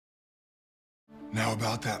Now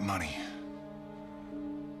about that money.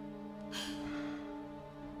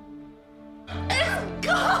 It's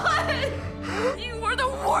gone! You were the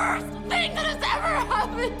worst thing that has ever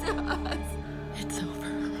happened to us! It's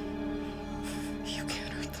over. You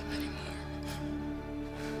can't hurt them anymore.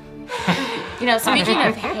 You know, speaking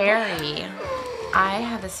of Harry, I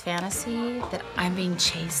have this fantasy that I'm being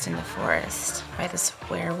chased in the forest by this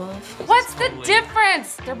werewolf. What's the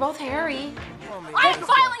difference? They're both hairy. I'm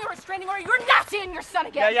filing a restraining order. You're not seeing your son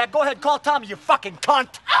again. Yeah, go ahead. Call Tommy, you fucking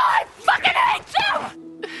cunt. Oh, I fucking hate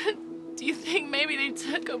you! Do you think maybe they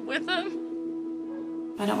took him with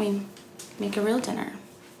them? Why don't we make a real dinner?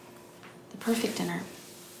 The perfect dinner.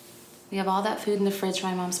 We have all that food in the fridge for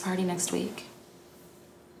my mom's party next week.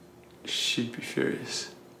 She'd be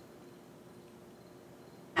furious.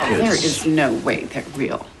 There is no way they're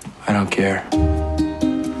real. I don't care.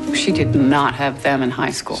 She did not have them in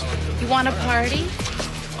high school. You want a party?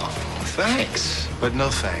 Oh, thanks. But no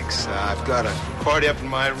thanks. I've got a party up in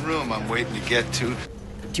my room I'm waiting to get to.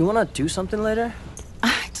 Do you want to do something later?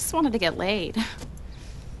 I just wanted to get laid.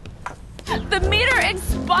 The meter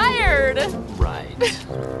expired! Right.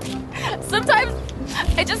 Sometimes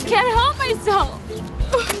I just can't help myself.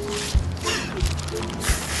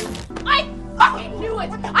 I fucking knew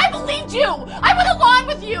it! I believed you! I went along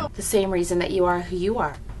with you! The same reason that you are who you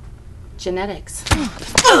are. Genetics.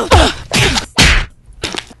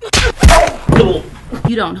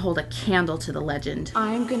 You don't hold a candle to the legend.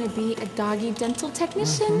 I'm gonna be a doggy dental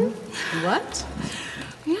technician. What?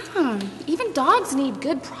 Yeah, even dogs need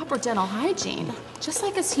good, proper dental hygiene, just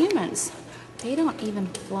like us humans. They don't even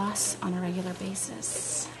floss on a regular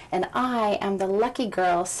basis. And I am the lucky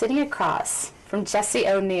girl sitting across from Jesse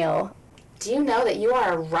O'Neill. Do you know that you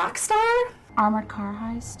are a rock star? Armored car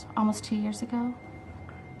heist almost 2 years ago.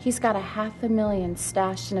 He's got $500,000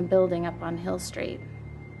 stashed in a building up on Hill Street.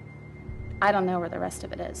 I don't know where the rest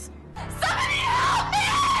of it is. Somebody help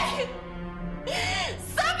me!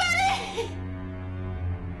 Somebody!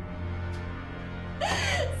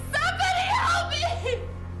 Somebody help me!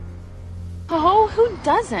 Oh, who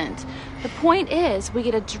doesn't? The point is, we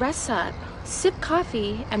get to dress up, sip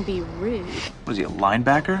coffee, and be rude. Was he a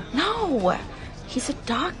linebacker? No, he's a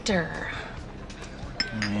doctor.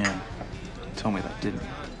 Man, you told me that, didn't you?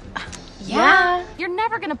 Yeah. You're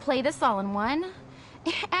never gonna play this all in one.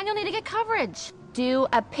 And you'll need to get coverage. Do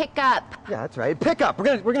a pickup. Yeah, that's right. Pickup.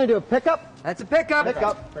 We're gonna do a pickup. That's a pickup.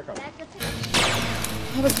 Pickup.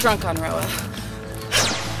 I was drunk on Roa.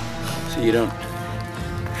 So you don't...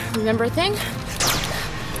 Remember a thing?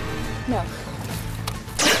 No.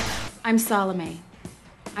 I'm Salome.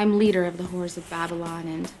 I'm leader of the whores of Babylon,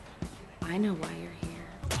 and I know why you're here.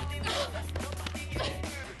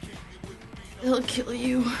 They'll kill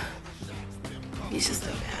you. He's just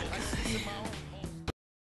so bad.